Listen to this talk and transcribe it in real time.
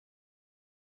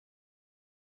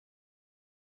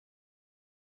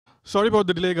Sorry about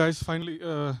the delay, guys. Finally,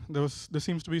 there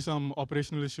seems to be some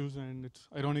operational issues, and it's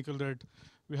ironical that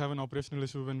we have an operational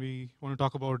issue when we want to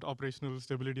talk about operational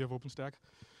stability of OpenStack.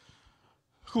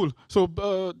 Cool. So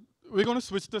we're going to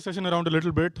switch the session around a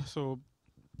little bit. So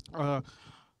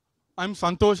I'm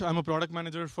Santosh. I'm a product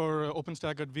manager for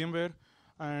OpenStack at VMware,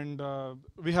 and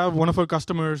we have one of our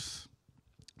customers,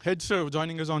 HedgeServ,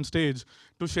 joining us on stage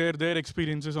to share their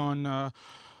experiences on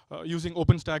using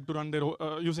OpenStack to run their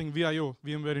using VIO,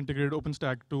 VMware Integrated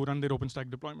OpenStack, to run their OpenStack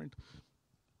deployment.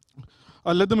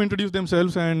 I'll let them introduce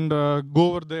themselves and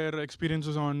go over their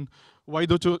experiences on why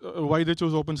they chose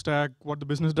OpenStack, what the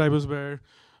business drivers were,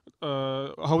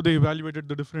 how they evaluated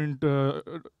the different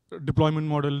deployment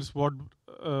models, what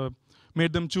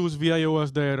made them choose VIO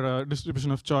as their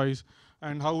distribution of choice,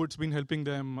 and how it's been helping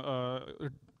them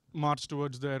march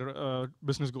towards their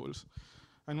business goals.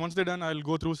 And once they're done, I'll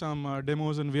go through some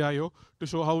demos in VIO to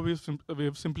show how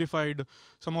we've simplified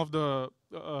some of the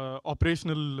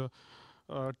operational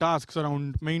tasks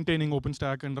around maintaining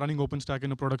OpenStack and running OpenStack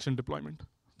in a production deployment.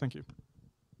 Thank you.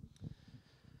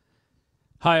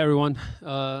 Hi, everyone.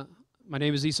 My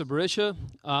name is Isa Barisha.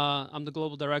 I'm the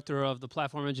global director of the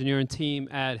platform engineering team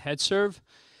at HedgeServ.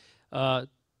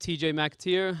 TJ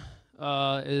McAteer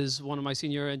is one of my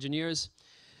senior engineers.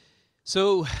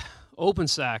 So,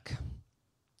 OpenStack.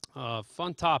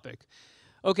 Fun topic.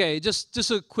 Okay,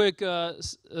 just a quick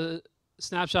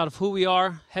snapshot of who we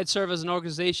are. HedgeServ as an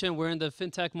organization, we're in the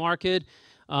fintech market.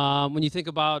 When you think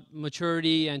about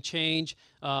maturity and change,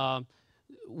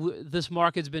 this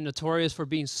market's been notorious for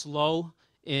being slow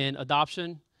in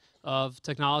adoption of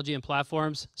technology and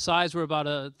platforms. Size, we're about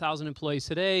 1,000 employees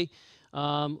today.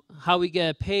 How we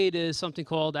get paid is something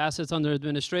called assets under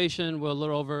administration. We're a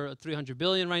little over 300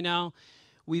 billion right now.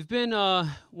 We've been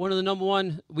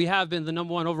we have been the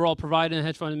number one overall provider in the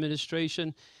hedge fund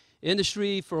administration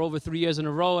industry for over 3 years in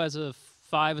a row as a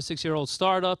 5 or 6 year old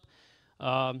startup.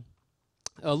 A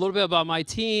little bit about my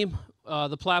team,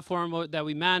 the platform that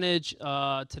we manage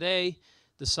today,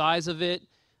 the size of it.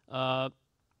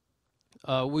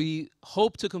 We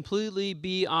hope to completely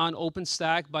be on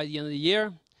OpenStack by the end of the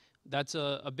year. That's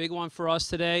a big one for us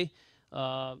today.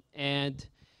 And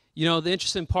you know, the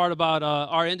interesting part about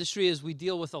our industry is we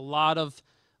deal with a lot of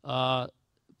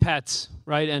pets,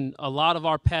 right? And a lot of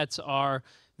our pets are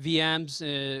VMs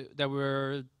that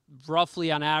were roughly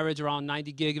on average around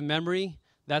 90 gig of memory.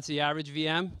 That's the average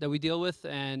VM that we deal with,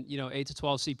 and 8 to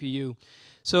 12 CPU.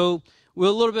 So we're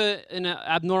a little bit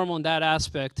abnormal in that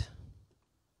aspect.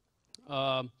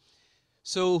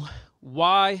 So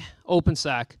why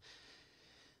OpenStack?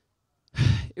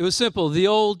 It was simple. The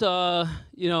old,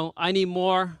 I need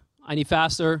more, I need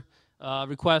faster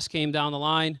request came down the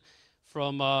line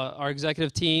from our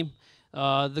executive team.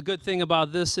 The good thing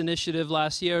about this initiative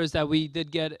last year is that we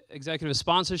did get executive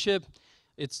sponsorship.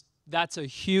 That's a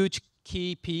huge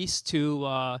key piece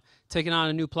to taking on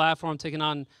a new platform, taking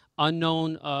on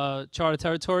unknown charter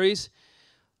territories.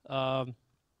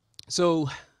 So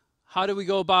how did we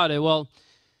go about it? Well,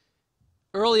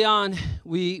 early on,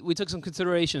 we took some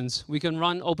considerations. We can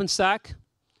run OpenStack.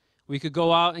 We could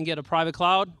go out and get a private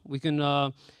cloud. We can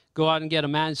go out and get a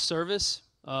managed service.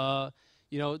 A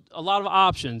lot of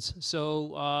options.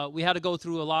 So we had to go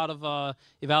through a lot of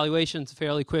evaluations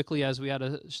fairly quickly as we had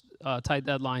a tight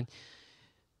deadline.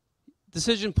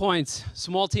 Decision points,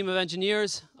 small team of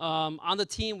engineers. On the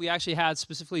team, we actually had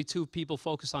specifically 2 people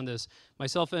focused on this.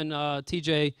 Myself and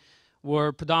TJ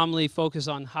were predominantly focused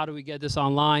on how do we get this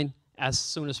online as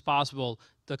soon as possible.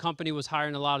 The company was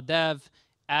hiring a lot of dev.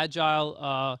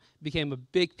 Agile became a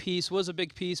big piece, was a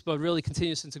big piece, but really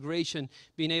continuous integration,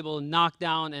 being able to knock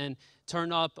down and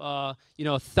turn up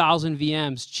 1,000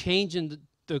 VMs, changing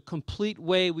the complete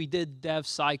way we did dev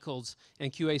cycles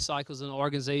and QA cycles in the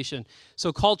organization.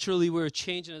 So culturally, we were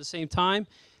changing at the same time,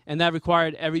 and that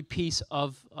required every piece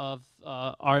of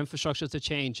our infrastructure to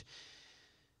change.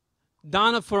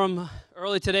 Donna from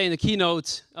early today in the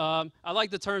keynotes, I like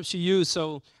the terms she used.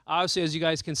 So obviously, as you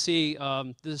guys can see,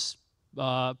 this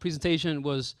presentation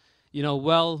was,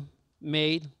 well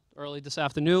made early this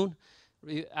afternoon.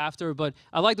 But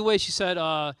I like the way she said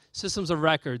systems of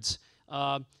records.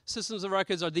 Systems of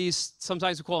records are these.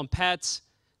 Sometimes we call them pets.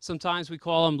 Sometimes we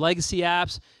call them legacy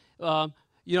apps. The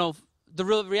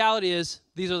real reality is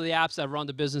these are the apps that run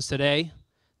the business today.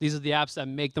 These are the apps that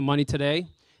make the money today.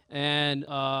 And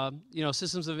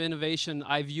systems of innovation,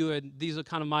 I view it, these are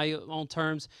kind of my own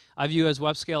terms, I view as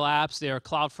web scale apps. They are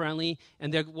cloud friendly,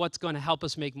 and they're what's going to help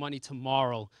us make money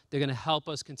tomorrow. They're going to help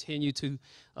us continue to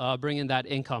bring in that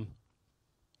income.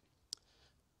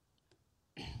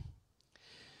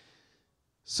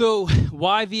 So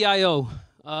why VIO?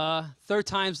 Third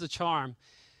time's the charm.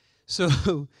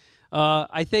 So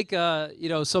I think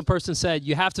some person said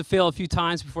you have to fail a few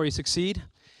times before you succeed,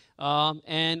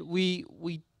 and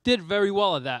we did very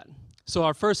well at that. So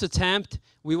our first attempt,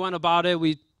 we went about it.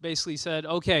 We basically said,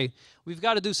 okay, we've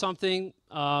got to do something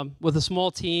with a small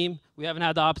team. We haven't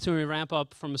had the opportunity to ramp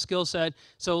up from a skill set,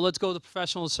 so let's go the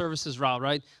professional services route,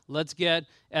 right? Let's get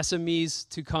SMEs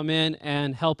to come in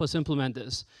and help us implement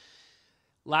this.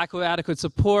 Lack of adequate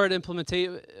support,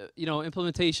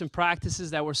 implementation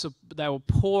practices that were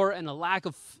poor, and a lack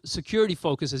of security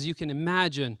focus, as you can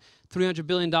imagine. $300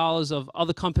 billion of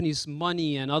other companies'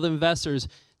 money and other investors.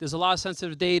 There's a lot of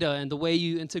sensitive data, and the way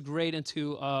you integrate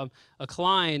into a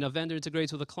client, a vendor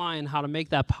integrates with a client, how to make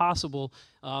that possible,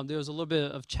 there was a little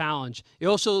bit of challenge. It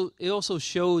also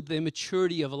showed the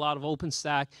immaturity of a lot of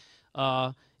OpenStack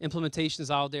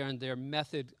implementations out there and their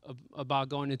method about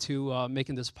going into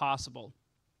making this possible.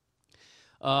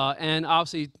 And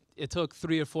obviously, it took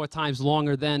 3 or 4 times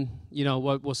longer than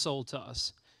what was sold to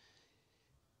us.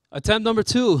 Attempt number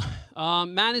 2,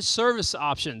 managed service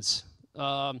options.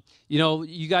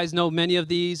 You guys know many of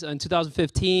these. In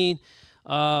 2015,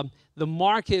 the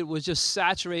market was just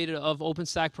saturated of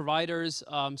OpenStack providers.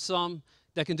 Some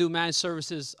that can do managed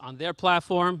services on their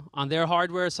platform, on their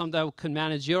hardware. Some that can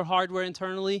manage your hardware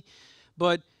internally,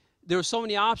 but there were so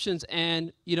many options,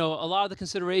 and a lot of the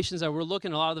considerations that we're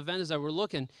looking, a lot of the vendors that we're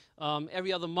looking,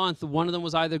 every other month, one of them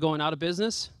was either going out of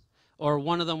business, or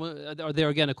one of them, or they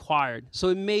were getting acquired. So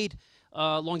it made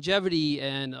longevity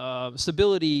and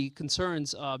stability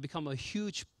concerns become a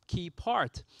huge key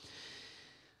part.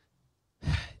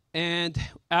 And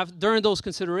during those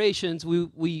considerations,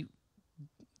 we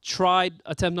tried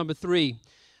attempt number 3.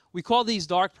 We call these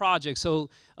dark projects. So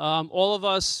all of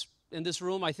us in this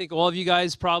room, I think all of you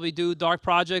guys probably do dark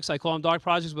projects. I call them dark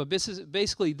projects, but this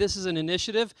is an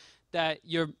initiative that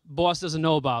your boss doesn't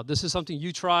know about. This is something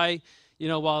you try,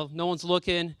 while no one's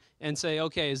looking, and say,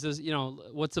 okay, is this,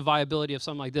 what's the viability of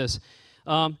something like this?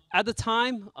 At the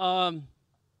time, of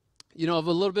a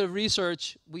little bit of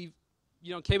research, we,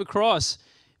 came across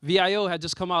VIO had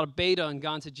just come out of beta and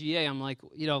gone to GA. I'm like,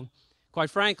 quite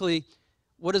frankly,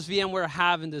 what does VMware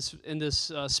have in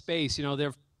this space?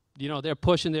 They're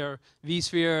pushing their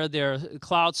vSphere, their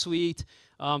cloud suite.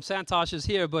 Santosh is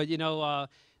here, but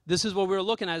this is what we're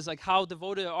looking at. Is like, how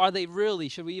devoted are they really?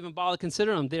 Should we even bother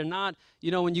considering them? They're not.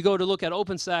 When you go to look at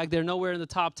OpenStack, they're nowhere in the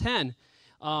top 10.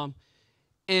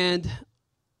 And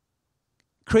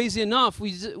crazy enough,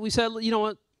 we said,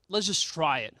 what? Let's just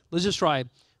try it. Let's just try it.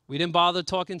 We didn't bother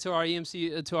talking to our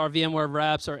EMC, to our VMware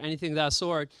reps or anything of that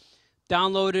sort.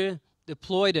 Downloaded it,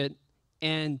 deployed it,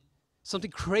 and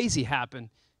something crazy happened.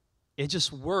 It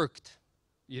just worked.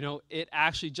 It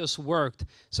actually just worked.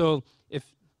 So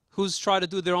who's tried to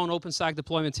do their own OpenStack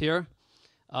deployments here?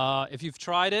 If you've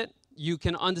tried it, you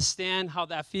can understand how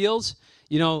that feels.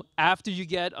 After you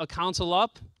get a console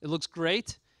up, it looks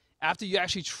great. After you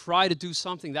actually try to do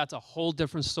something, that's a whole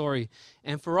different story.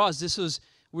 And for us,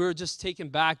 we were just taken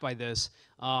back by this.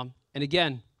 And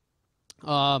again,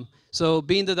 so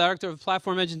being the director of the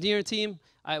platform engineering team,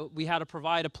 we had to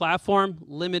provide a platform,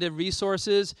 limited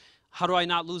resources. How do I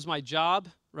not lose my job,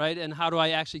 right? And how do I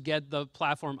actually get the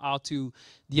platform out to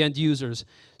the end users?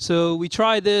 So we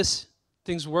tried this,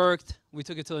 things worked, we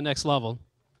took it to the next level.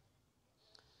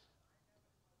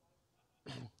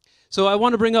 So I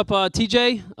want to bring up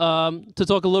TJ to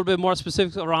talk a little bit more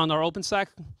specifics around our OpenStack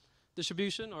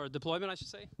distribution, or deployment, I should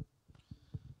say.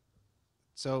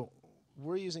 So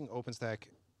we're using OpenStack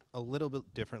a little bit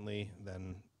differently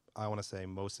than, I want to say,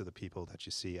 most of the people that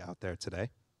you see out there today.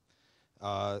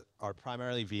 Our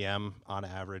primarily VM, on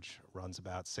average, runs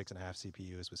about 6.5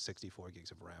 CPUs with 64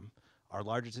 gigs of RAM. Our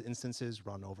largest instances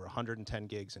run over 110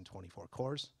 gigs and 24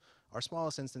 cores. Our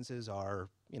smallest instances are,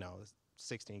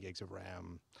 16 gigs of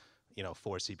RAM,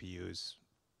 4 CPUs.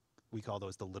 We call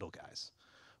those the little guys.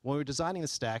 When we were designing the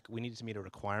stack, we needed to meet a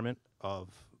requirement of,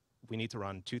 we need to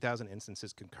run 2,000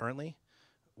 instances concurrently.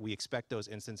 We expect those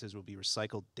instances will be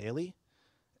recycled daily,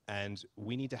 and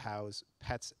we need to house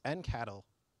pets and cattle,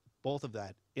 both of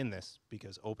that, in this,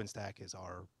 because OpenStack is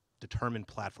our determined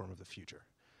platform of the future.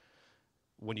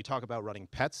 When you talk about running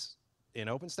pets in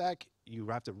OpenStack, you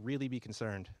have to really be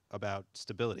concerned about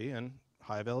stability and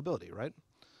high availability, right?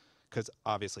 Because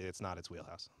obviously it's not its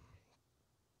wheelhouse.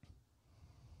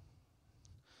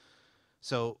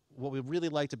 So what we really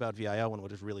liked about VIO and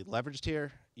what is really leveraged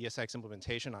here, ESX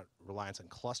implementation on reliance on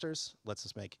clusters lets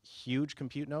us make huge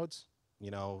compute nodes,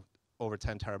 over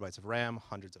 10 terabytes of RAM,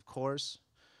 hundreds of cores.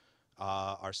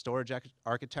 Our storage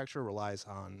architecture relies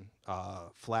on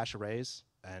flash arrays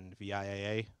and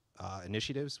VIAA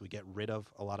initiatives. We get rid of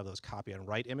a lot of those copy and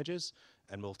write images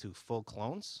and move to full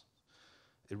clones.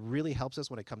 It really helps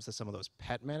us when it comes to some of those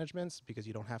pet managements because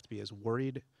you don't have to be as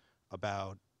worried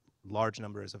about large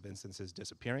numbers of instances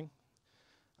disappearing.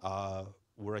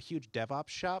 We're a huge DevOps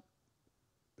shop.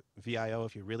 VIO,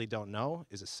 if you really don't know,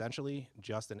 is essentially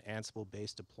just an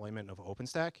Ansible-based deployment of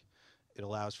OpenStack. It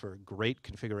allows for great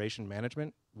configuration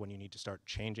management when you need to start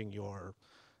changing your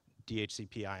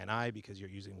DHCP INI because you're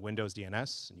using Windows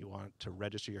DNS and you want to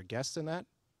register your guests in that.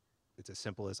 It's as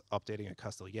simple as updating a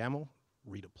custom YAML,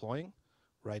 redeploying,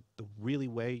 right? The really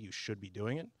way you should be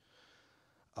doing it.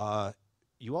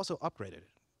 You also upgraded it,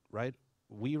 right?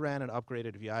 We ran an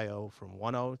upgraded VIO from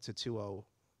 1.0 to 2.0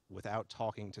 without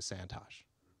talking to Santosh,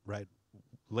 right?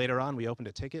 Later on, we opened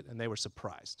a ticket and they were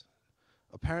surprised.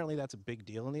 Apparently, that's a big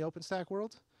deal in the OpenStack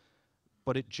world,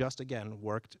 but it just, again,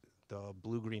 worked. The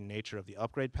blue-green nature of the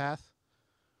upgrade path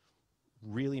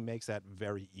really makes that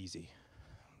very easy.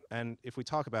 And if we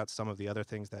talk about some of the other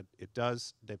things that it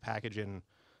does, they package in,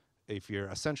 if you're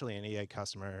essentially an EA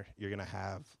customer, you're going to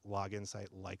have log insight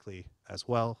likely as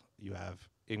well. You have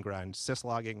in-grind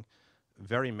syslogging,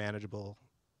 very manageable.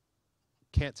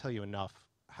 Can't tell you enough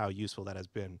how useful that has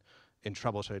been in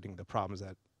troubleshooting the problems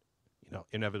that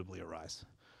inevitably arise.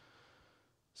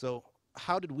 So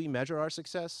how did we measure our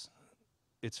success?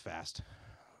 It's fast.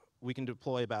 We can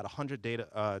deploy about 100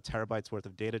 terabytes worth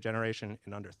of data generation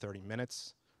in under 30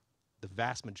 minutes. The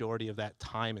vast majority of that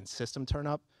time and system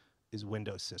turn-up is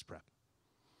Windows sysprep.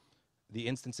 The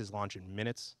instances launch in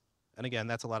minutes. And again,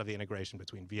 that's a lot of the integration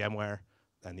between VMware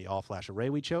and the all-flash array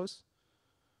we chose.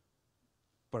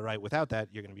 But right, without that,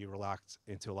 you're going to be locked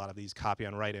into a lot of these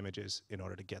copy-on-write images in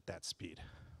order to get that speed.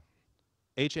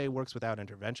 HA works without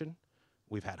intervention.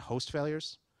 We've had host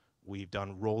failures. We've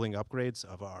done rolling upgrades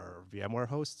of our VMware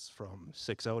hosts from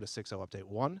 6.0 to 6.0 update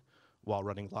 1 while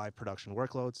running live production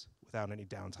workloads without any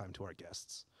downtime to our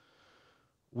guests.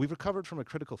 We've recovered from a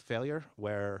critical failure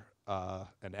where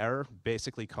an error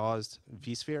basically caused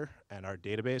vSphere and our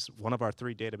database, one of our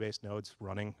 3 database nodes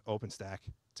running OpenStack,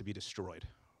 to be destroyed.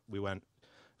 We went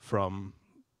from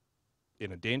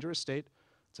in a dangerous state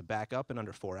to back up in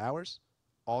under 4 hours.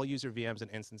 All user VMs and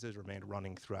instances remained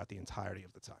running throughout the entirety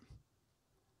of the time.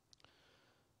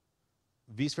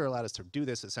 vSphere allowed us to do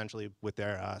this essentially with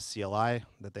their CLI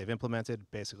that they've implemented.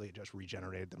 Basically, it just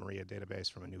regenerated the Maria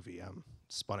database from a new VM,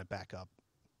 spun it back up.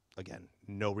 Again,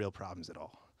 no real problems at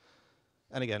all.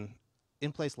 And again,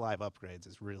 in-place live upgrades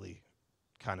is really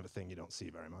kind of a thing you don't see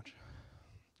very much.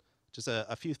 Just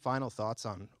a few final thoughts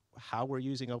on how we're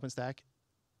using OpenStack.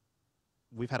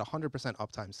 We've had 100%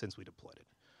 uptime since we deployed it.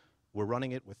 We're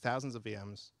running it with thousands of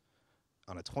VMs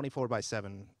on a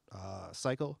 24/7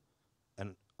 cycle,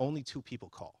 and only 2 people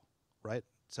call, right?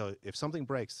 So if something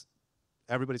breaks,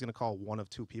 everybody's going to call one of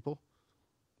 2 people.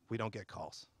 We don't get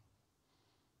calls.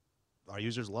 Our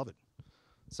users love it.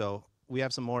 So we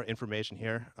have some more information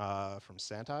here from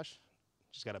Santosh.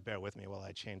 Just got to bear with me while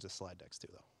I change the slide decks too,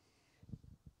 though.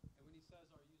 And when he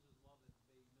says our users love it,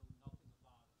 they know nothing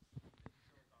about it.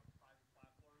 It's our private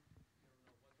platform. They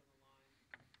don't know what's on the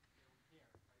line. They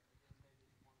don't care, right? At the end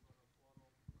of the day,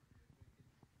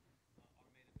 they just want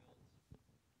to go to a portal.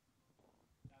 They're doing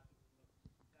automated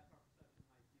builds. That's our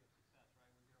perception and idea of success, right?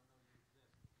 When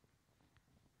they don't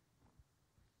know you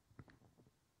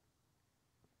exist.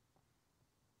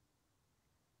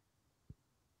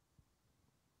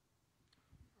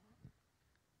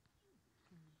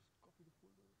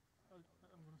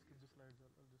 I'm going to skip the slides.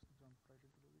 I'll just jump right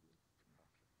into the video.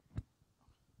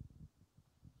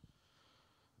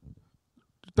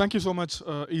 Thank you so much,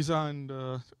 Isa and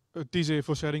TJ,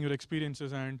 for sharing your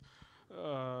experiences. And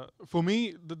for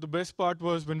me, the best part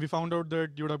was when we found out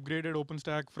that you'd upgraded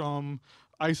OpenStack from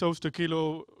icehouse to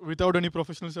Kilo without any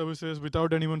professional services,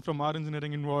 without anyone from our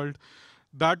engineering involved.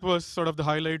 That was sort of the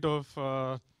highlight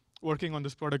of working on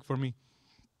this product for me.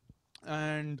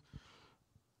 And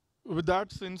with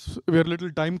that, since we're a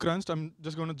little time crunched, I'm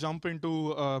just going to jump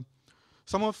into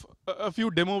a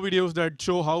few demo videos that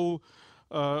show how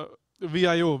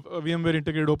VIO, VMware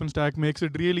Integrated OpenStack, makes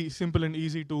it really simple and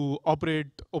easy to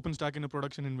operate OpenStack in a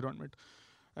production environment.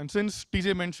 And since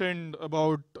TJ mentioned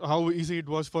about how easy it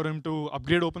was for him to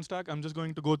upgrade OpenStack, I'm just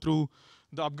going to go through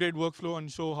the upgrade workflow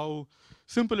and show how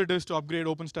simple it is to upgrade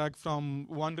OpenStack from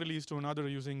one release to another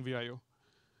using VIO.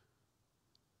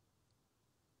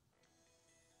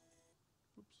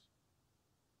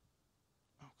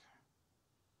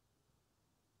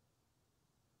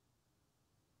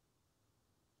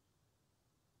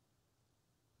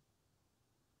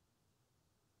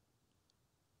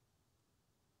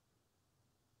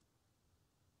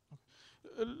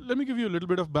 Let me give you a little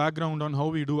bit of background on how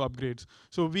we do upgrades.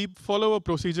 So we follow a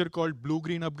procedure called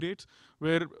blue-green upgrades,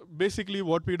 where basically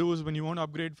what we do is when you want to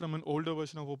upgrade from an older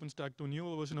version of OpenStack to a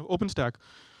newer version of OpenStack,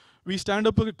 we stand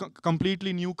up a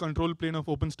completely new control plane of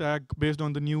OpenStack based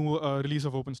on the new release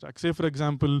of OpenStack. Say, for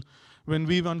example, when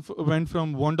we went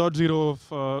from 1.0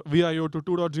 of VIO to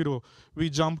 2.0, we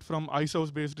jumped from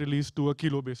iSource-based release to a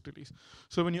Kilo-based release.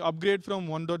 So when you upgrade from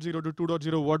 1.0 to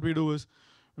 2.0, what we do is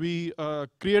we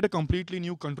create a completely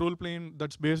new control plane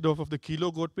that's based off of the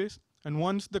Kilo code base. And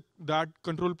once that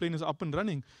control plane is up and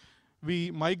running, we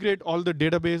migrate all the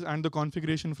database and the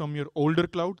configuration from your older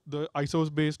cloud, the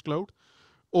iSource-based cloud,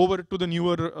 over to the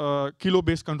newer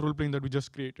Kilo-based control plane that we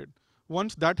just created.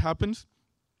 Once that happens,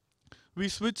 we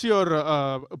switch your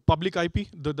public IP,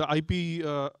 the IP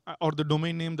or the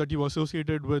domain name that you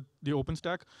associated with the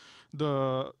OpenStack,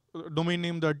 the domain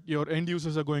name that your end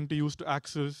users are going to use to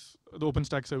access the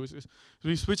OpenStack services. So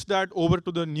we switch that over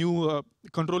to the new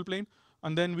control plane,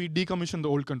 and then we decommission the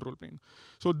old control plane.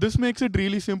 So this makes it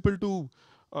really simple to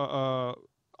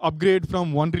upgrade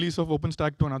from one release of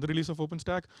OpenStack to another release of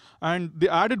OpenStack. And the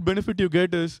added benefit you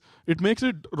get is it makes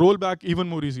it roll back even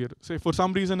more easier. Say for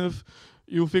some reason, if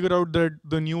you figure out that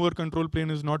the newer control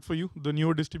plane is not for you, the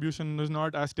newer distribution is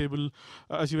not as stable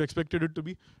as you expected it to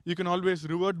be, you can always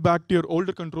revert back to your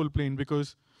older control plane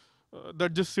because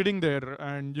that's just sitting there,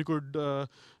 and you could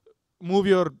move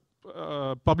your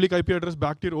public IP address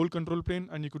back to your old control plane,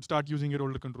 and you could start using your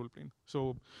older control plane.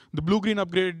 So the blue-green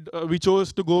upgrade, we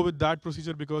chose to go with that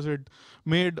procedure because it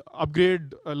made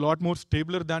upgrade a lot more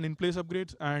stabler than in-place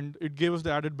upgrades, and it gave us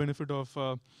the added benefit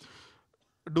of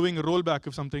doing a rollback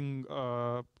if something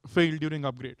failed during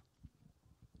upgrade.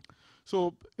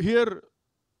 So here,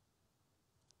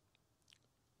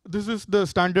 this is the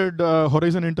standard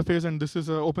Horizon interface, and this is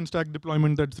an OpenStack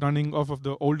deployment that's running off of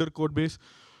the older code base.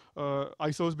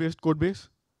 iSource-based code base.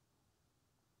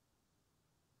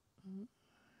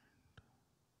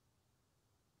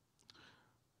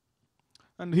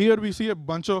 And here we see a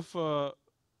bunch of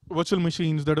virtual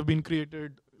machines that have been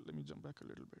created. Let me jump back a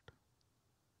little bit.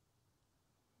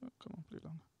 Come on, play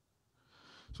along.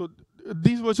 So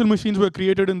these virtual machines were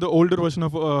created in the older version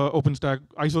of OpenStack,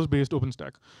 iSource-based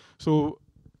OpenStack. So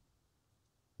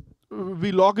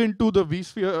we log into the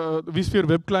vSphere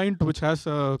web client, which has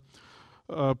a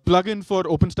plugin for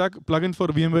OpenStack, plugin for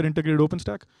VMware Integrated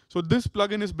OpenStack. So this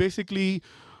plugin is basically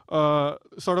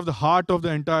sort of the heart of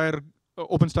the entire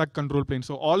OpenStack control plane.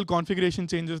 So all configuration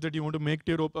changes that you want to make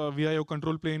to your VIO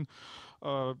control plane,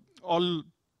 all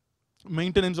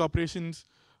maintenance operations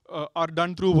are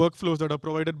done through workflows that are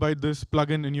provided by this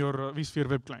plugin in your vSphere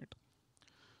web client.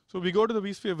 So we go to the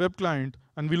vSphere web client,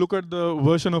 and we look at the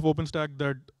version of OpenStack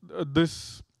that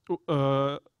this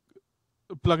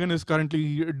plugin is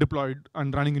currently deployed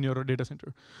and running in your data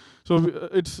center. So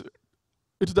it's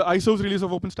the iSource release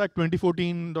of OpenStack.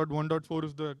 2014.1.4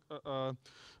 is the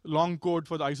long code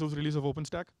for the iSource release of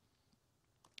OpenStack.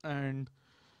 And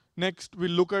next,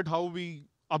 we'll look at how we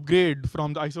upgrade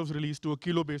from the iSource release to a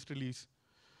Kilo-based release.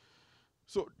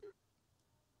 So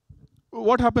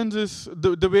what happens is,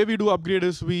 the way we do upgrade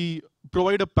is we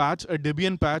provide a patch, a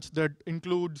Debian patch that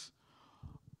includes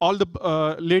all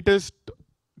the latest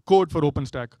code for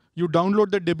OpenStack. You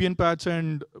download the Debian patch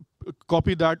and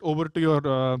copy that over to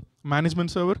your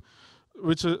management server,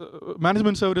 which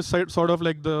management server is sort of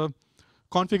like the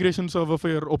configuration server for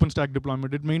your OpenStack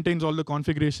deployment. It maintains all the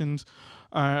configurations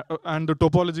and the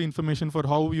topology information for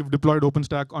how you've deployed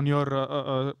OpenStack on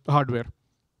your hardware.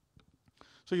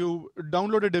 So you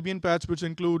download a Debian patch, which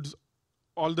includes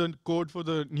all the code for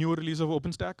the newer release of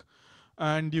OpenStack,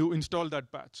 and you install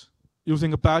that patch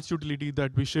using a patch utility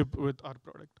that we ship with our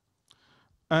product.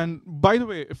 And by the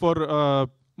way, for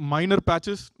minor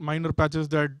patches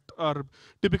that are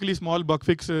typically small bug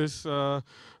fixes,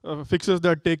 fixes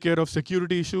that take care of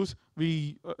security issues,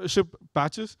 we ship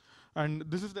patches. And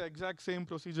this is the exact same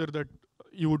procedure that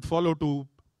you would follow to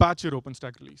patch your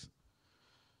OpenStack release.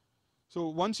 So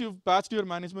once you've patched your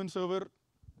management server,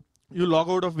 you log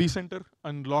out of vCenter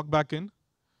and log back in.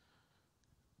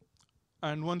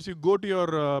 And once you go to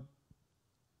your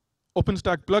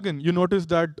OpenStack plugin, you notice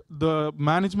that the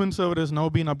management server has now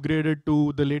been upgraded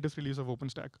to the latest release of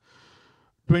OpenStack,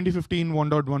 2015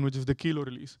 1.1, which is the Kilo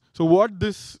release. So what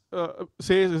this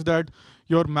says is that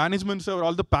your management server,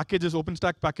 all the packages,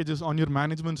 OpenStack packages on your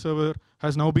management server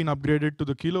has now been upgraded to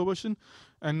the Kilo version.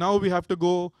 And now we have to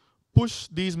go push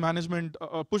these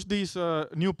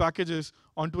new packages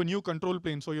onto a new control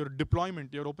plane. So your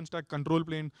deployment, your OpenStack control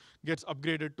plane gets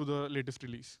upgraded to the latest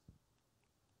release.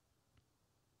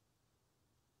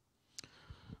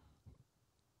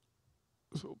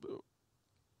 So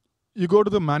you go to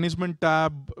the management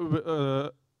tab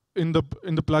in the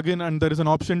plugin, and there is an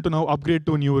option to now upgrade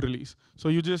to a newer release. So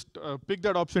you just pick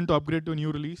that option to upgrade to a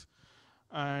new release,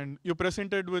 and you're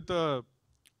presented with a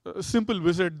simple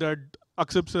wizard that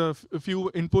accepts a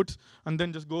few inputs and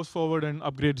then just goes forward and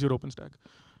upgrades your OpenStack.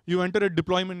 You enter a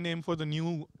deployment name for the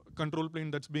new control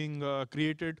plane that's being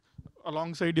created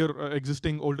alongside your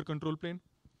existing older control plane.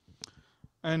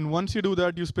 And once you do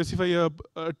that, you specify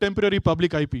a temporary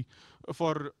public IP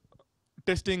for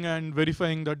testing and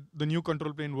verifying that the new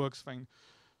control plane works fine.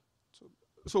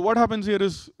 So what happens here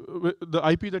is the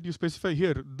IP that you specify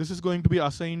here, this is going to be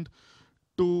assigned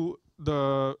to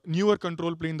the newer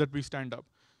control plane that we stand up.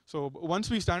 So once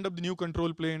we stand up the new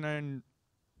control plane and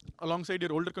alongside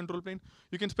your older control plane,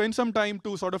 you can spend some time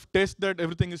to sort of test that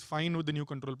everything is fine with the new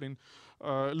control plane.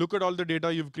 Look at all the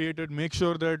data you've created, make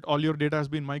sure that all your data has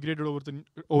been migrated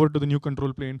over to the new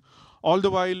control plane. All the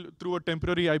while through a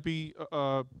temporary IP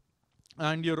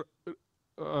and your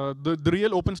the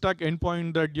real OpenStack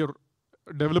endpoint that your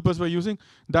developers were using,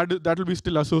 that will be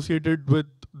still associated with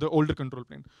the older control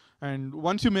plane. And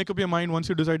once you make up your mind, once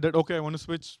you decide that, okay, I want to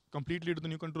switch completely to the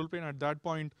new control plane, at that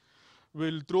point,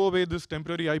 we'll throw away this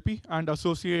temporary IP and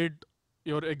associate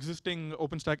your existing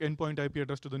OpenStack endpoint IP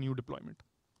address to the new deployment.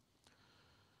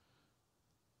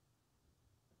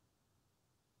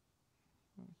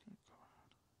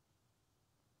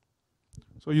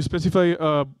 So you specify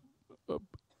a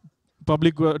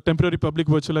temporary public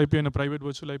virtual IP and a private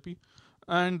virtual IP,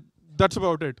 and that's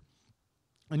about it.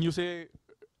 And you say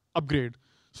upgrade.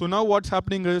 So now what's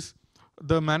happening is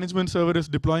the management server is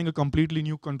deploying a completely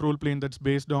new control plane that's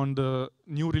based on the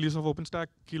new release of OpenStack,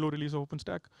 Kilo release of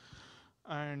OpenStack.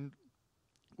 And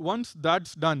once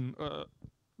that's done,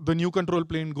 the new control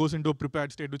plane goes into a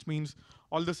prepared state, which means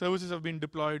all the services have been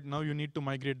deployed. Now you need to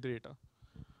migrate the data.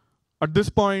 At this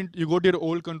point, you go to your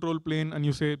old control plane and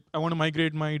you say, I want to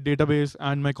migrate my database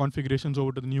and my configurations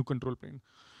over to the new control plane.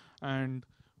 And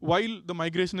while the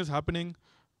migration is happening,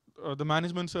 the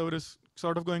management server is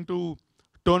sort of going to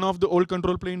turn off the old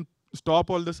control plane,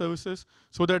 stop all the services,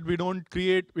 so that we don't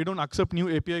accept new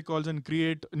API calls and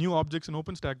create new objects in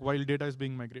OpenStack while data is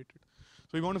being migrated.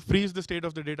 So we want to freeze the state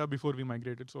of the data before we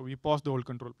migrate it. So we pause the old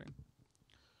control plane.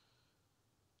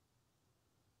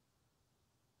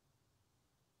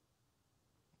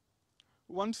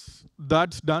 Once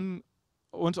that's done,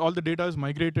 once all the data is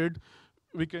migrated,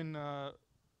 we can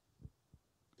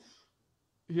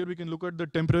here we can look at the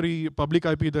temporary public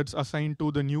IP that's assigned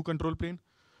to the new control plane.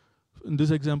 In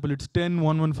this example, it's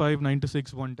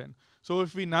 10.115.96.110. So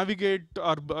if we navigate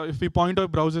if we point our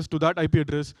browsers to that IP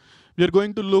address, we're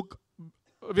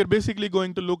basically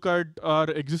going to look at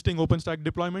our existing OpenStack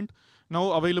deployment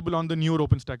now available on the newer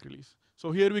OpenStack release.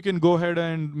 So here we can go ahead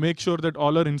and make sure that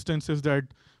all our instances that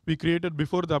we created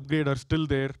before the upgrade are still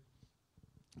there.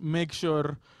 Make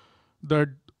sure that,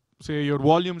 say, your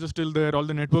volumes are still there, all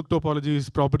the network topology is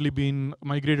properly being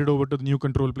migrated over to the new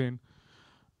control plane.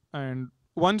 And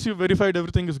once you've verified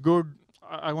everything is good,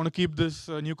 I want to keep this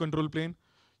new control plane,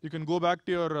 you can go back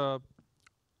to your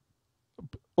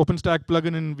OpenStack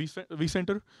plugin in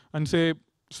vCenter and say,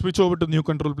 switch over to the new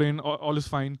control plane, all is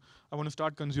fine. I want to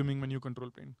start consuming my new control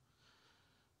plane.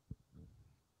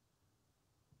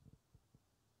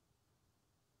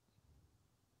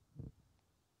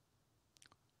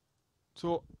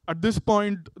 So at this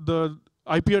point, the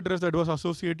IP address that was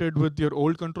associated with your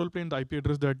old control plane, the IP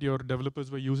address that your developers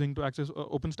were using to access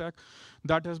OpenStack,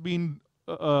 that has been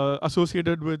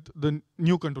associated with the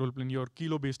new control plane, your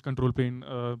Kilo-based control plane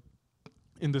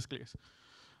in this case.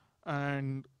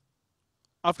 And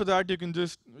after that, you can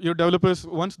just, your developers,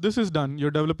 once this is done, your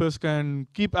developers can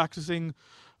keep accessing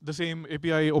the same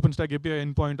API, OpenStack API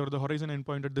endpoint or the Horizon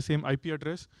endpoint at the same IP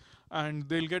address, and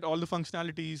they'll get all the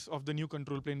functionalities of the new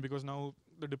control plane because now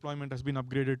the deployment has been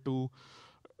upgraded to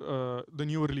the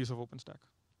new release of OpenStack.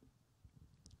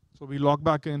 So we log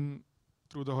back in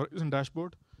through the Horizon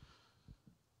dashboard,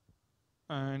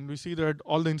 and we see that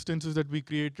all the instances that we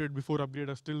created before upgrade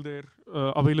are still there,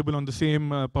 available on the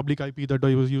same public IP that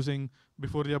I was using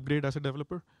before the upgrade as a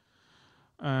developer.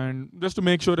 And just to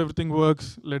make sure everything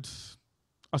works, let's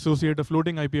associate a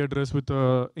floating IP address with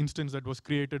an instance that was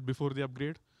created before the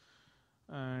upgrade.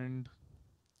 And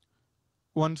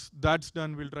once that's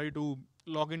done, we'll try to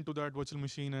log into that virtual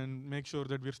machine and make sure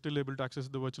that we're still able to access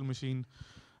the virtual machine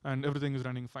and everything is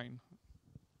running fine.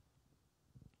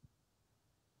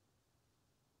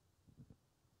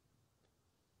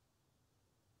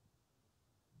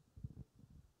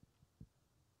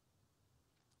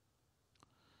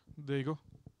 There you go.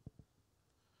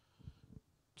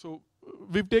 So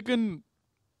we've taken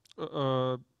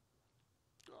the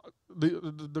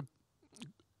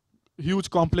huge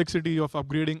complexity of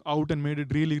upgrading out and made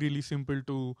it really, really simple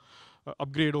to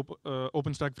upgrade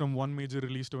OpenStack from one major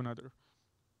release to another.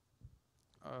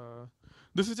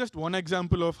 This is just one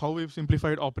example of how we've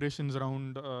simplified operations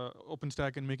around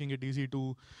OpenStack and making it easy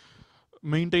to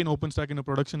maintain OpenStack in a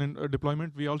production and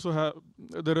deployment. We also have,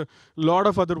 there are a lot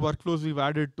of other workflows we've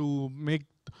added to make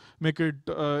it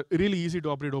really easy to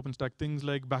operate OpenStack. Things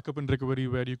like backup and recovery,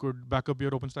 where you could back up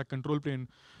your OpenStack control plane.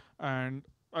 And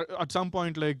at some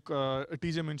point, like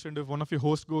TJ mentioned, if one of your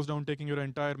hosts goes down, taking your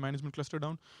entire management cluster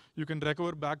down, you can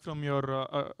recover back from your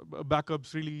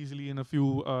backups really easily in a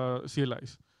few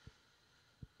CLIs.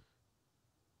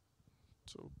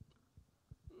 So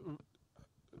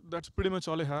that's pretty much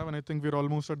all I have, and I think we're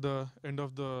almost at the end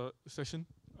of the session.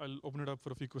 I'll open it up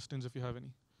for a few questions if you have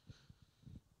any.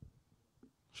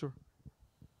 Sure.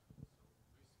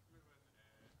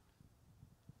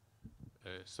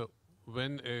 So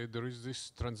when there is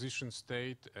this transition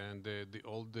state and the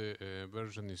old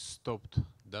version is stopped,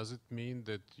 does it mean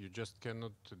that you just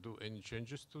cannot do any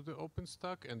changes to the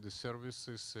OpenStack and the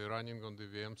services running on the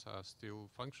VMs are still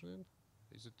functioning?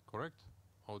 Is it correct?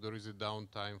 Or there is a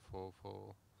downtime for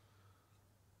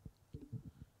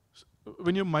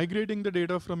When you're migrating the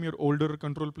data from your older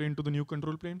control plane to the new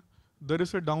control plane, there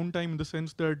is a downtime in the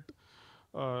sense that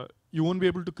you won't be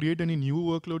able to create any new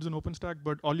workloads in OpenStack,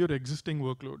 but all your existing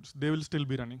workloads, they will still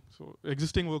be running. So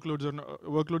existing workloads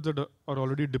workloads that are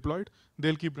already deployed,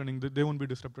 they'll keep running. They won't be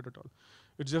disrupted at all.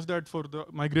 It's just that for the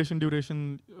migration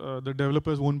duration, the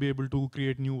developers won't be able to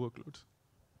create new workloads.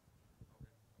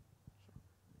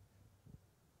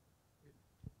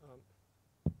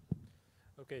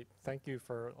 Okay, thank you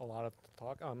for a lot of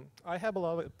talk. I have a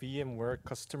lot of VMware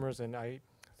customers, and I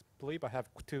believe I have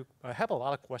a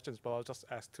lot of questions, but I'll just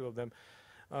ask two of them.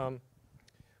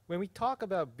 When we talk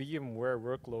about VMware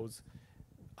workloads,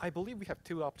 I believe we have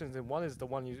two options, and one is the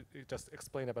one you just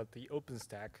explained about the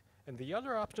OpenStack, and the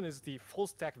other option is the full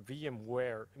stack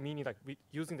VMware, meaning like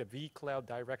using the vCloud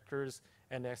directors,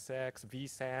 NSX,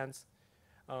 vSANs.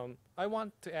 I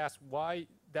want to ask why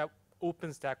that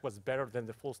OpenStack was better than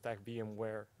the full stack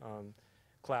VMware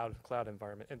cloud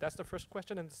environment. And that's the first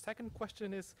question. And the second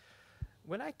question is,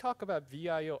 when I talk about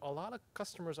VIO, a lot of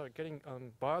customers are getting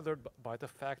bothered by the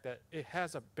fact that it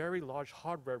has a very large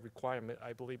hardware requirement.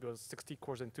 I believe it was 60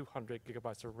 cores and 200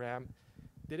 gigabytes of RAM.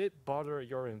 Did it bother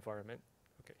your environment?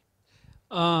 Okay.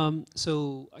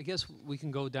 So I guess we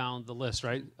can go down the list,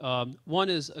 right? One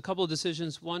is a couple of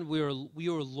decisions. One, we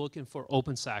were looking for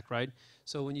OpenStack, right?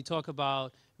 So when you talk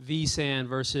about vSAN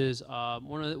versus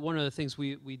one of the things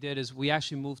we did is we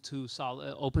actually moved to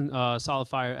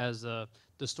SolidFire as the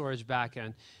storage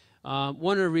backend.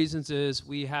 One of the reasons is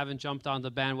we haven't jumped on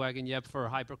the bandwagon yet for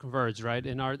hyperconverged, right?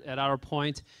 At our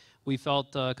point, we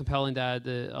felt compelling that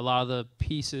a lot of the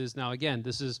pieces. Now again,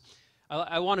 this is.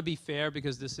 I want to be fair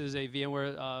because this is a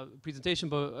VMware presentation,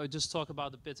 but just talk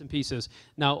about the bits and pieces.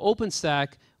 Now,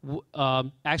 OpenStack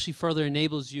actually further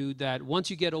enables you that once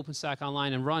you get OpenStack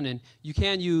online and running, you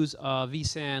can use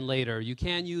vSAN later. You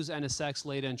can use NSX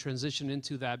later and transition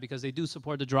into that because they do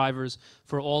support the drivers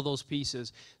for all those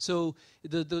pieces. So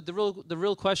the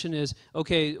real question is,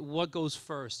 okay, what goes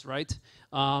first, right?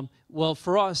 Well,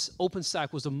 for us,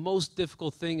 OpenStack was the most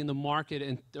difficult thing in the market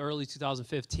in early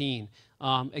 2015.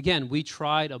 Again, we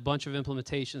tried a bunch of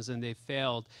implementations and they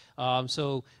failed.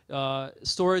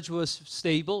 Storage was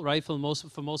stable, right? For most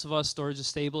of us, storage is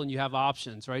stable and you have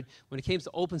options, right? When it came to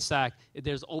OpenStack,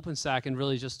 there's OpenStack and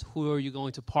really just who are you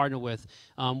going to partner with?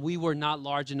 We were not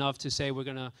large enough to say we're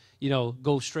gonna,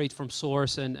 go straight from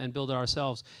source and build it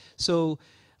ourselves. So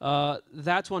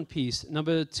that's one piece.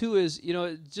 Number two is,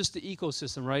 just the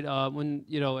ecosystem, right? When,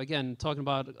 again, talking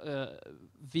about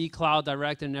vCloud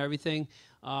Direct and everything,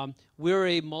 we're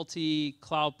a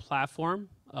multi-cloud platform.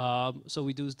 So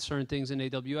we do certain things in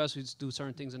AWS, we do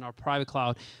certain things in our private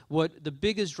cloud. What the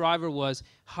biggest driver was,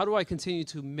 how do I continue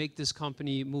to make this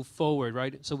company move forward,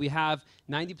 right? So we have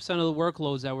 90% of the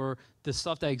workloads that were the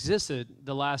stuff that existed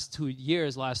the last 2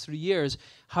 years, last 3 years.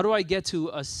 How do I get to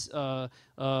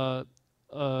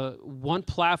one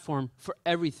platform for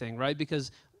everything, right?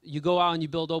 Because you go out and you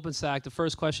build OpenStack, the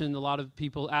first question a lot of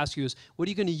people ask you is, what are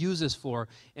you going to use this for?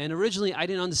 And originally, I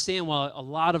didn't understand why a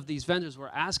lot of these vendors were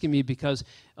asking me because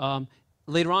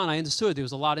later on, I understood there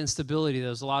was a lot of instability, there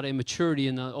was a lot of immaturity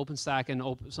in the OpenStack and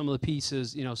some of the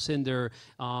pieces, Cinder.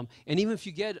 And even if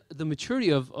you get the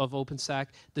maturity of OpenStack,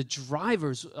 the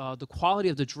drivers, the quality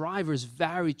of the drivers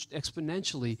vary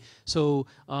exponentially. So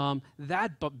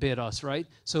that bit us, right?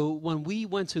 So when we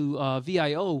went to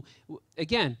VIO,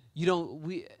 again,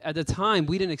 at the time,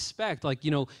 we didn't expect, like,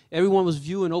 everyone was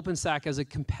viewing OpenStack as a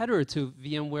competitor to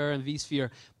VMware and vSphere.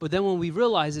 But then when we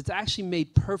realized it's actually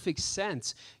made perfect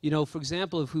sense. For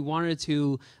example, if we wanted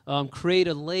to create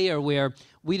a layer where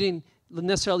we didn't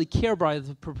necessarily care about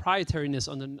the proprietariness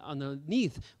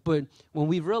underneath, but when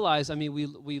we realized, I mean,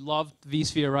 we loved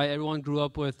vSphere, right? Everyone grew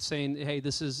up with saying, hey,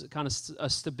 this is kind of a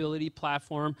stability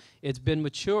platform. It's been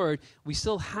matured. We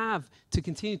still have to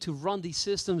continue to run these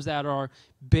systems that are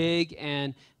big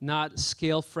and not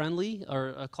scale friendly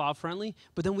or cloud friendly,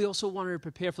 but then we also wanted to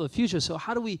prepare for the future. So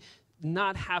how do we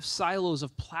not have silos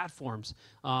of platforms?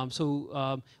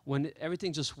 When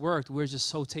everything just worked, we're just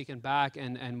so taken back,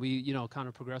 and we kind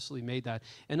of progressively made that.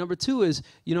 And number two is,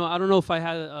 I don't know if I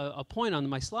had a point on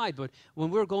my slide, but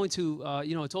when we're going to,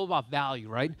 it's all about value,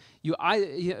 right?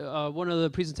 One of the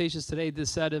presentations today that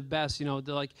said it best, they're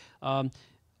like,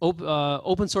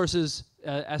 open source is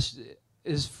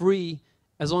free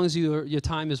as long as your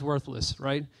time is worthless,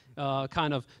 right?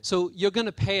 Kind of. So you're going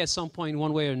to pay at some point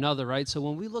one way or another, right? So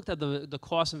when we looked at the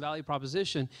cost and value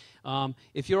proposition,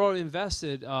 if you're already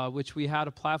invested, which we had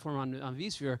a platform on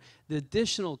vSphere, the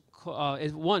additional,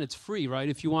 one, it's free, right?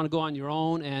 If you want to go on your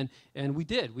own, and we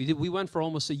did. We went for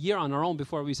almost a year on our own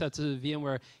before we said to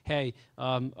VMware, hey,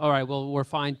 all right, well, we're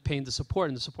fine paying the support,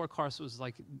 and the support cost was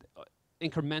like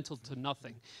incremental to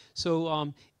nothing.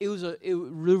 So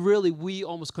really, we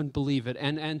almost couldn't believe it.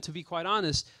 And to be quite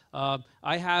honest,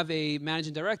 I have a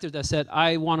managing director that said,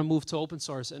 I want to move to open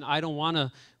source, and I don't want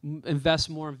to invest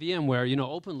more in VMware,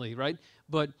 openly, right?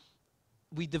 But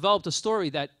we developed a story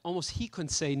that almost he couldn't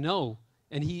say no.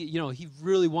 And he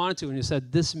really wanted to, and he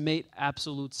said, this made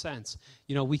absolute sense.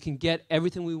 We can get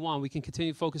everything we want. We can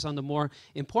continue to focus on the more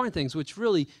important things, which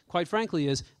really, quite frankly,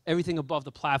 is everything above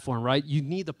the platform, right? You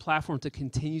need the platform to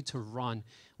continue to run,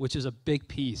 which is a big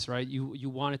piece, right? You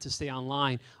want it to stay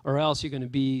online, or else you're going to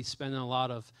be spending a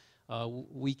lot of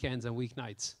weekends and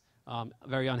weeknights.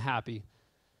 Very unhappy.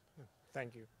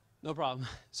 Thank you. No problem.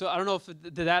 So I don't know if,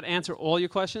 did that answer all your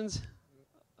questions?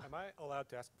 Am I allowed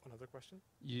to ask another question?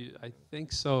 I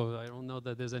think so. I don't know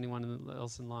that there's anyone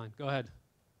else in line. Go ahead.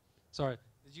 Sorry.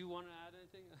 Did you want to add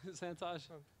anything, Santosh?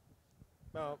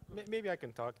 Maybe I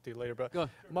can talk to you later. But Go.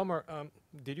 Mamar,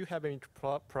 did you have any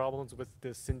problems with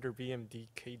the Cinder VMD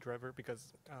K driver?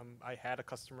 Because I had a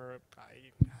customer.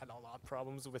 I had a lot of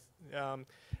problems with. I'm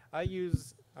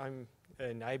an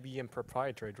IBM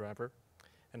proprietary driver,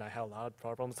 and I had a lot of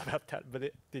problems about that.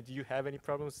 But did you have any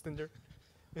problems with Cinder?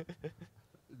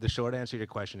 The short answer to your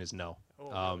question is no. Oh,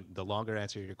 really? The longer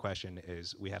answer to your question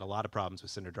is we had a lot of problems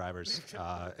with Cinder drivers,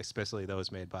 especially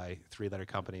those made by three-letter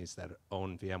companies that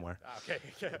own VMware. Okay.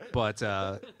 But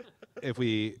if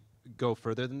we go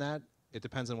further than that, it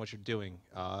depends on what you're doing.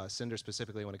 Cinder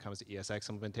specifically, when it comes to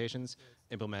ESX implementations,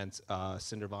 implements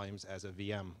Cinder volumes as a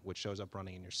VM, which shows up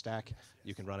running in your stack.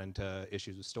 You can run into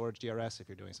issues with storage DRS if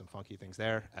you're doing some funky things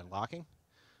there, and locking.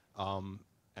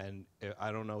 And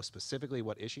I don't know specifically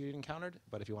what issue you encountered,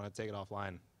 but if you want to take it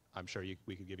offline, I'm sure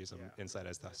we could give you some insight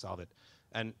as to solve it.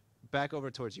 And back over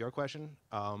towards your question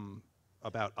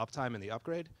about uptime and the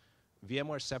upgrade,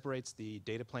 VMware separates the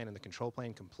data plane and the control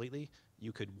plane completely.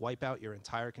 You could wipe out your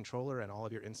entire controller, and all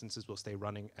of your instances will stay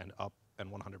running and up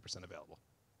and 100% available.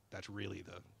 That's really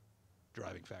the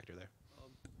driving factor there.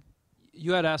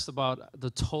 You had asked about the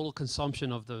total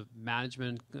consumption of the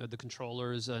management, the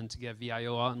controllers, and to get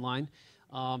VIO online.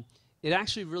 It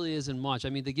actually really isn't much. I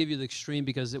mean, they give you the extreme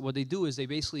because what they do is they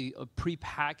basically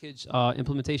pre-package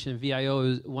implementation of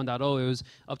VIO 1.0. It was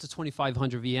up to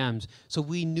 2,500 VMs. So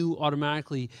we knew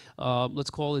automatically, let's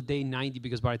call it day 90,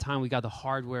 because by the time we got the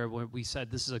hardware, when we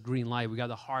said this is a green light, we got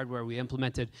the hardware, we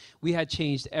implemented, we had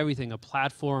changed everything, a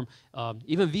platform,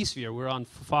 even vSphere. We're on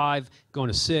 5, going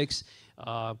to 6.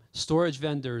 Storage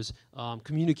vendors,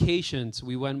 communications.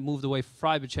 We moved away from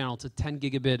fiber channel to 10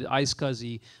 gigabit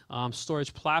iSCSI,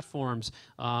 storage platforms,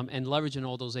 and leveraging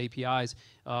all those APIs.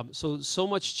 So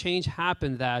much change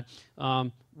happened that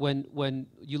when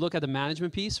you look at the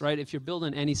management piece, right? If you're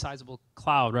building any sizable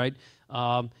cloud, right?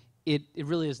 It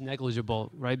really is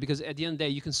negligible, right? Because at the end of the day,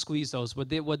 you can squeeze those.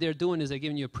 What they're doing is they're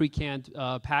giving you a pre-canned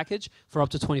package for up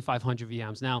to 2,500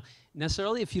 VMs. Now,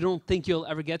 necessarily, if you don't think you'll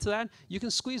ever get to that, you can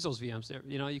squeeze those VMs there.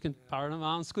 You can power them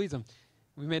out and squeeze them.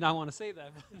 We may not want to say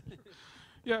that.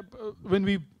 Yeah, when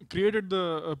we created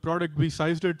the product, we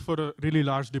sized it for a really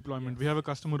large deployment. We have a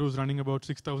customer who's running about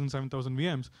 6,000, 7,000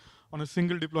 VMs on a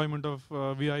single deployment of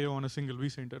VIO on a single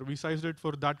vCenter. We sized it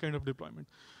for that kind of deployment.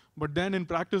 But then in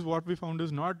practice, what we found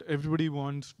is not everybody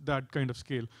wants that kind of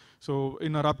scale. So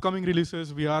in our upcoming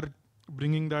releases, we are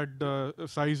bringing that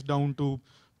size down to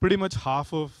pretty much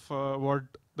half of what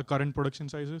the current production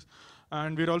size is.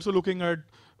 And we're also looking at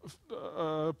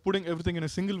putting everything in a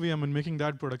single VM and making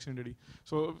that production ready.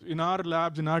 So in our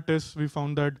labs, in our tests, we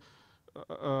found that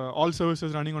all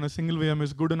services running on a single VM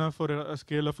is good enough for a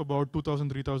scale of about 2,000,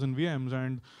 3,000 VMs,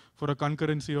 and for a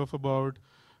concurrency of about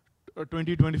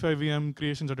 20, 25 VM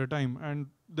creations at a time. And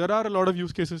there are a lot of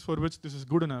use cases for which this is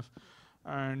good enough.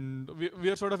 And we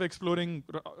are sort of exploring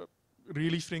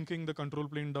really shrinking the control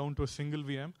plane down to a single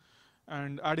VM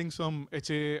and adding some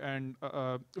HA and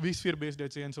vSphere-based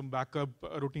HA and some backup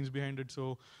routines behind it.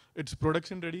 So it's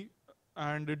production ready,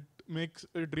 and it makes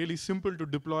it really simple to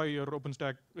deploy your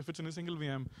OpenStack. If it's in a single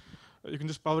VM, you can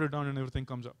just power it down and everything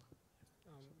comes up.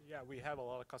 Yeah, we have a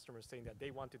lot of customers saying that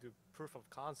they want to do proof of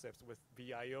concepts with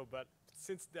VIO, but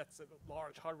since that's a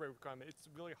large hardware requirement, it's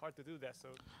really hard to do that. So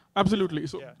absolutely.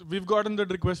 So yeah. we've gotten that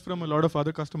request from a lot of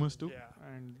other customers too.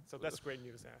 Yeah. And so that's great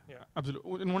news. Yeah.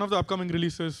 Absolutely. In one of the upcoming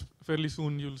releases, fairly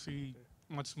soon, you'll see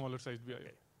much smaller sized VIO.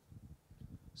 Okay.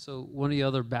 So one of the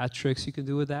other bad tricks you can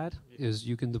do with that is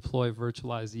you can deploy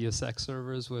virtualized ESX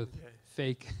servers with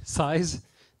fake size.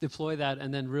 Deploy that,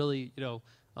 and then really,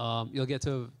 you'll get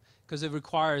to, because it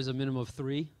requires a minimum of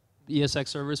 3 ESX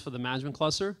servers for the management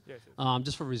cluster,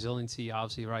 just for resiliency,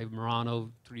 obviously, right?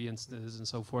 Murano, 3 instances, and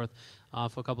so forth,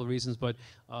 for a couple of reasons. But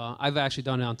I've actually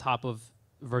done it on top of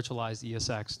virtualized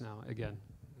ESX now. Again,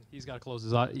 he's got to close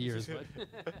his ears. But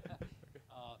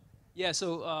yeah,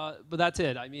 so, but that's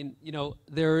it. I mean,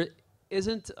 there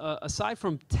isn't, aside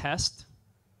from test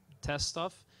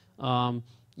stuff,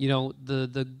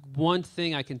 the one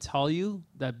thing I can tell you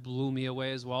that blew me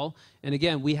away as well, and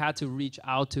again, we had to reach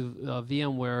out to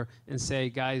VMware and say,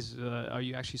 guys, are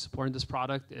you actually supporting this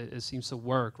product? It seems to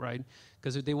work, right?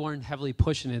 Because they weren't heavily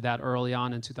pushing it that early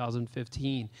on in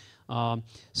 2015.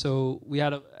 So we had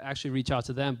to actually reach out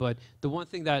to them. But the one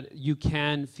thing that you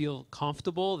can feel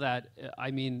comfortable that,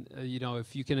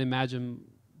 if you can imagine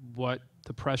what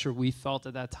the pressure we felt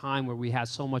at that time where we had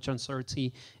so much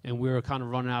uncertainty and we were kind of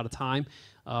running out of time,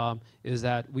 is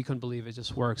that we couldn't believe it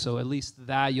just worked. So at least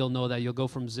that you'll know that you'll go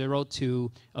from 0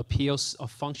 to a POC, a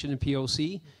function in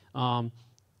POC,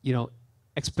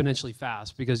 exponentially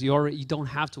fast, because you don't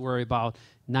have to worry about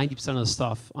 90% of the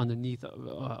stuff underneath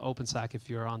OpenStack if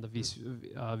you're on the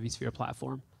vSphere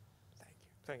platform.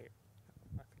 Thank you.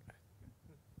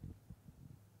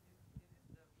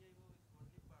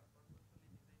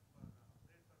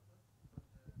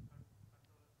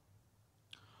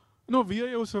 No,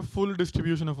 VIO is a full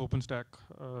distribution of OpenStack.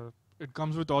 It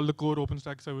comes with all the core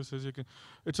OpenStack services.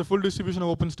 It's a full distribution of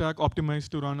OpenStack optimized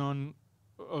to run on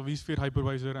a vSphere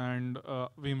hypervisor and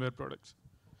VMware products.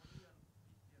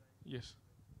 Yes.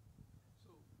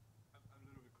 So I'm a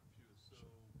little bit confused. So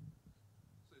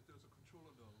if there's a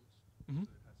controller node Mm-hmm.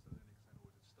 that has the Linux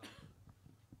and all that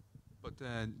stuff, but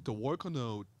then the worker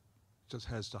node just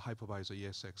has the hypervisor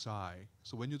ESXi.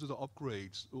 So when you do the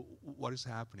upgrades, what is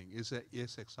happening? Is that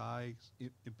ESXi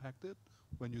impacted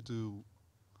when you do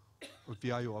a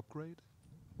VIO upgrade?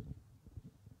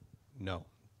 No,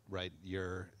 right?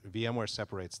 Your VMware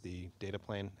separates the data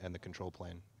plane and the control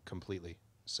plane completely.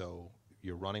 So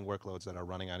your running workloads that are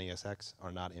running on ESX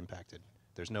are not impacted.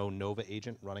 There's no Nova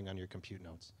agent running on your compute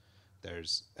nodes.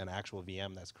 There's an actual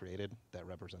VM that's created that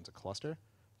represents a cluster.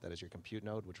 That is your compute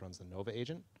node, which runs the Nova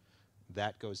agent.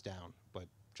 That goes down, but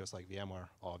just like VMware,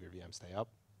 all of your VMs stay up.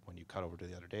 When you cut over to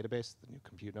the other database, the new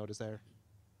compute node is there.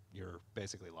 You're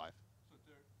basically live. So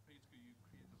there, basically you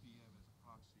create the VM as a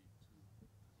proxy to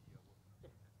the worker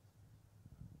node.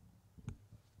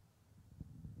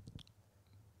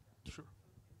 Sure.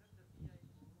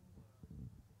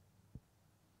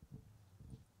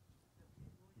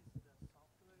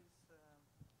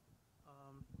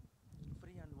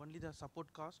 Free and only the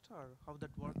support cost, or how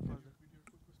that works?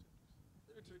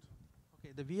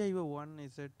 Okay, the VIO one,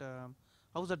 is it,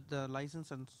 how that the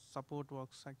license and support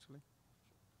works actually?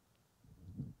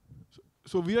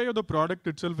 So VIO, the product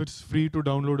itself, it's free to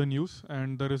download and use,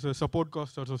 and there is a support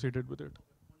cost associated with it.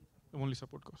 Only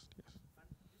support cost, yes. And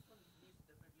this one needs,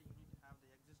 definitely you need to have the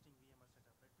existing VMware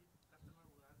setup, right? If customer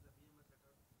who has the VMware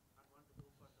setup and want to go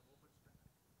for the OpenStack,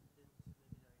 then this may be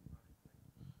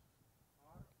the right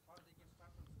product, right? Or they can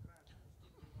start from scratch, still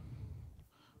they do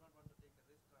not want to take a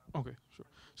risk. Okay, sure.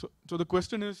 So the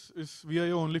question is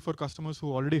VIO only for customers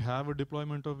who already have a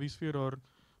deployment of vSphere,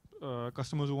 or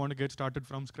customers who want to get started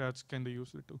from scratch, can they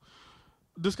use it too?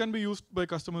 This can be used by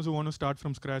customers who want to start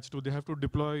from scratch too. They have to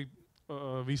deploy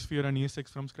vSphere and ESX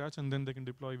from scratch, and then they can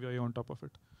deploy VIO on top of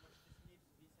it.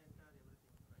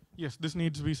 Yes, this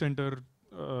needs vCenter,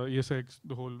 ESX,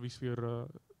 the whole vSphere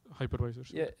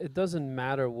hypervisors. Yeah, it doesn't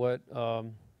matter what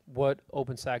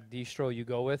OpenStack distro you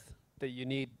go with. That you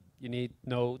need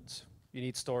nodes, you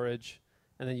need storage,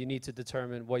 and then you need to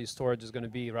determine what your storage is going to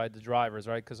be, right? The drivers,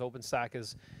 right? Because OpenStack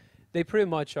is, they pretty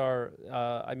much are.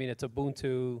 I mean, it's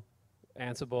Ubuntu,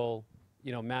 Ansible,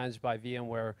 managed by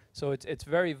VMware. So it's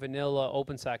very vanilla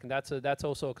OpenStack, and that's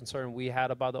also a concern we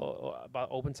had about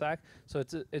OpenStack. So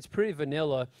it's pretty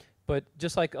vanilla, but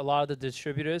just like a lot of the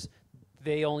distributors,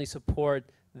 they only support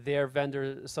their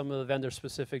vendor, some of the vendor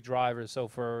specific drivers. So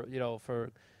for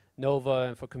Nova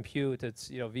and for compute, it's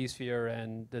vSphere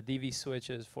and the DV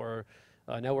switches for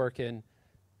networking.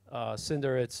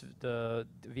 Cinder, it's the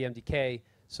VMDK.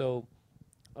 So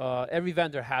every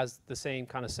vendor has the same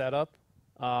kind of setup.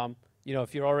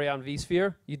 If you're already on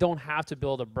vSphere, you don't have to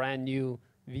build a brand new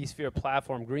vSphere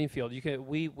platform greenfield.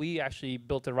 We actually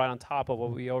built it right on top of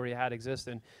what we already had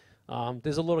existing.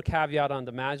 There's a little caveat on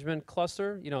the management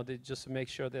cluster, just to make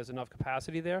sure there's enough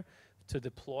capacity there to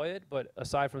deploy it. But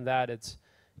aside from that, it's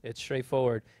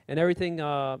straightforward. And everything,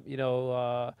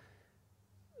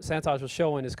 Santosh was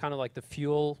showing is kind of like the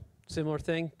Fuel similar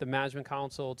thing, the management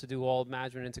console to do all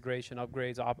management integration,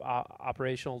 upgrades,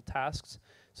 operational tasks.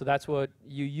 So that's what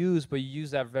you use, but you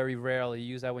use that very rarely. You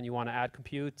use that when you want to add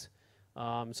compute,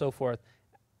 so forth.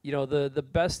 The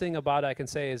best thing about it I can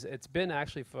say is it's been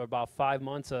actually for about 5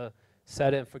 months a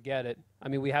set it and forget it. I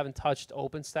mean, we haven't touched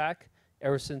OpenStack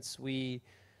ever since we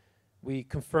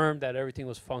confirmed that everything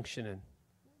was functioning.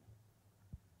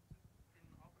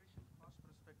 In operation cost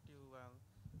perspective,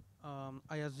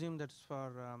 I assume that's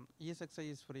for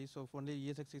ESXi is free, so only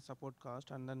ESXi support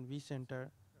cost, and then vCenter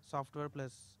software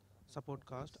plus support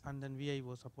cost, and then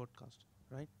VIO support cost,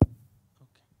 right?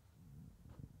 Okay.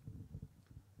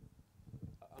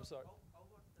 I'm sorry. How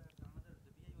about that another,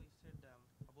 the VIO you said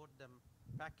about the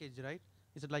package, right?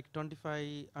 Is it like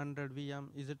 2500 VM?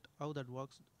 Is it how that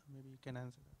works? Maybe you can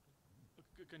answer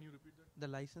that. Can you repeat that? The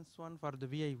license one for the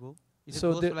VIO, is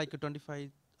So it goes to like a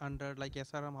 2500 like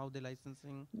SRM, how they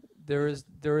licensing? There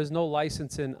is no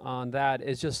licensing on that.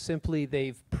 It's just simply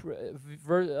they've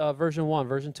version 1,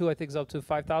 version 2 I think is up to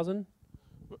 5,000.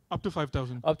 Up to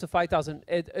 5,000. Up to 5,000.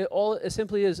 It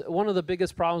simply is one of the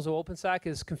biggest problems with OpenStack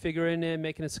is configuring it,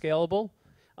 making it scalable.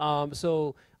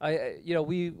 So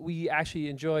we actually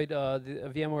enjoyed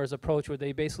the VMware's approach where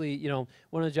they basically,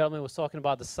 one of the gentlemen was talking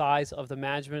about the size of the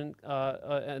management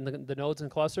and the nodes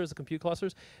and clusters, the compute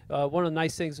clusters. One of the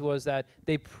nice things was that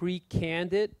they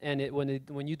pre-canned it, and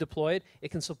when you deploy it, it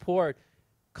can support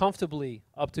comfortably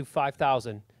up to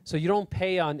 5,000. So you don't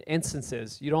pay on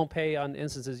instances. You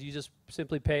just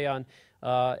simply pay on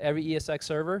every ESX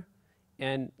server.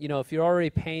 And if you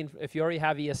already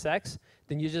have ESX,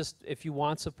 then you just, if you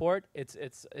want support, it's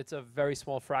a very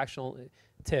small fractional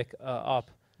tick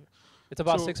up. It's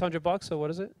about So $600. So what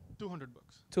is it? $200.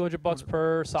 $200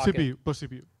 per socket. CPU per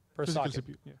CPU. Per Physical socket.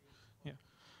 CPU. Yeah.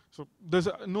 So there's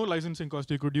no licensing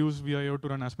cost. You could use VIO to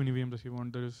run as many VMs as you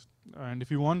want. And if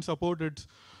you want support, it's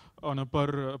on a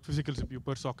per physical CPU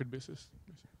per socket basis.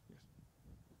 Yes.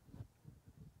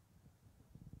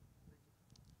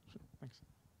 Sure. Thanks.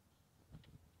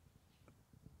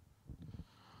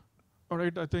 All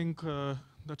right, I think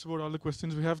that's about all the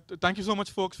questions we have. Thank you so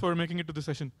much, folks, for making it to the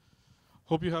session.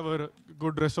 Hope you have a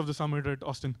good rest of the summer at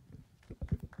Austin.